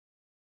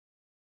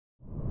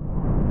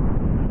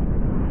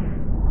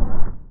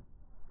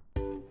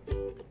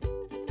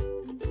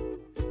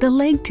The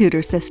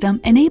LegTutor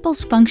system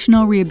enables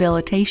functional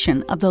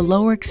rehabilitation of the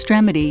lower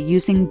extremity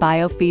using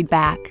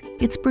biofeedback.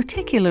 It's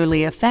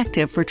particularly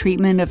effective for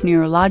treatment of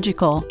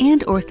neurological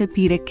and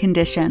orthopedic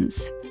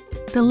conditions.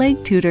 The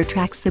LegTutor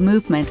tracks the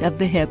movement of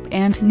the hip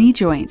and knee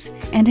joints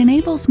and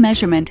enables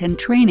measurement and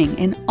training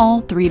in all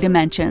 3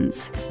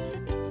 dimensions.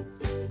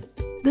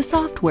 The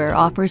software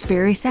offers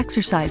various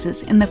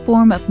exercises in the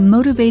form of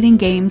motivating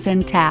games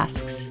and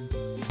tasks.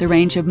 The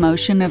range of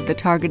motion of the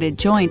targeted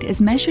joint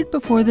is measured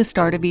before the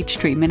start of each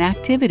treatment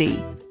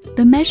activity.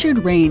 The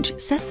measured range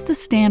sets the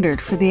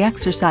standard for the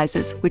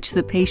exercises which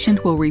the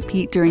patient will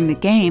repeat during the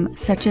game,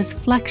 such as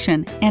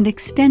flexion and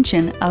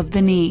extension of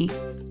the knee.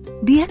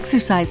 The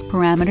exercise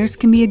parameters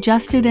can be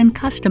adjusted and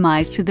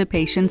customized to the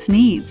patient's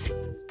needs.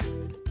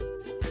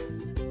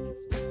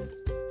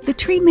 The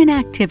treatment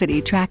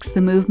activity tracks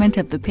the movement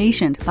of the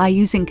patient by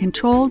using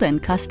controlled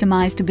and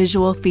customized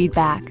visual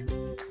feedback.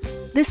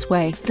 This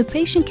way, the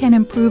patient can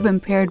improve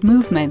impaired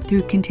movement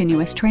through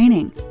continuous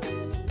training.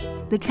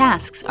 The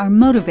tasks are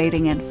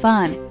motivating and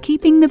fun,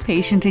 keeping the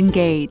patient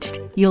engaged,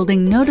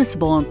 yielding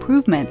noticeable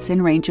improvements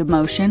in range of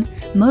motion,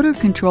 motor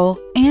control,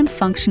 and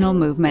functional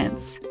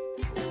movements.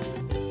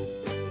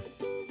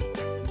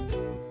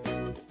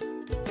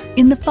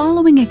 In the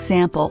following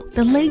example,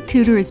 the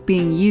LegTutor is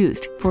being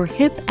used for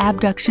hip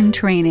abduction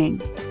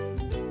training.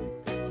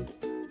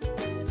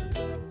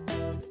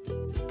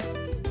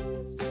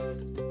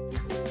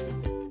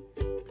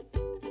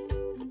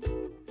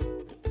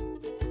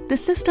 The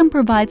system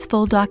provides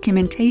full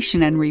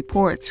documentation and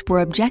reports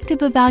for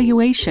objective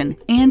evaluation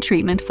and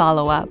treatment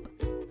follow-up.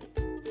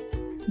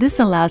 This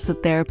allows the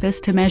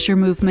therapist to measure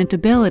movement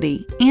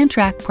ability and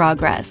track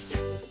progress.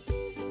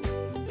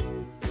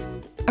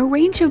 A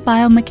range of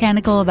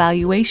biomechanical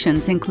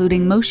evaluations,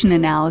 including motion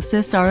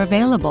analysis, are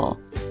available.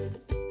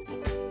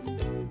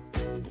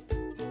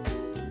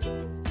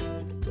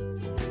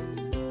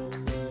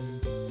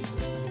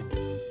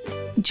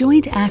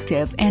 Joint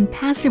active and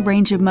passive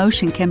range of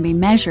motion can be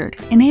measured,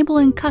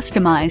 enabling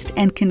customized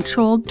and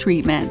controlled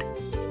treatment.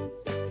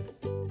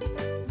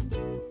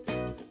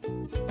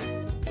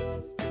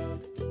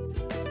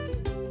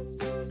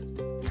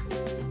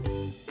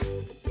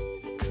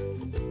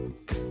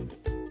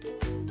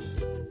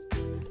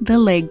 The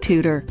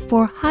LegTutor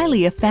for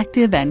highly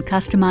effective and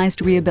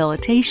customized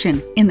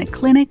rehabilitation in the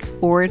clinic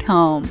or at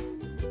home.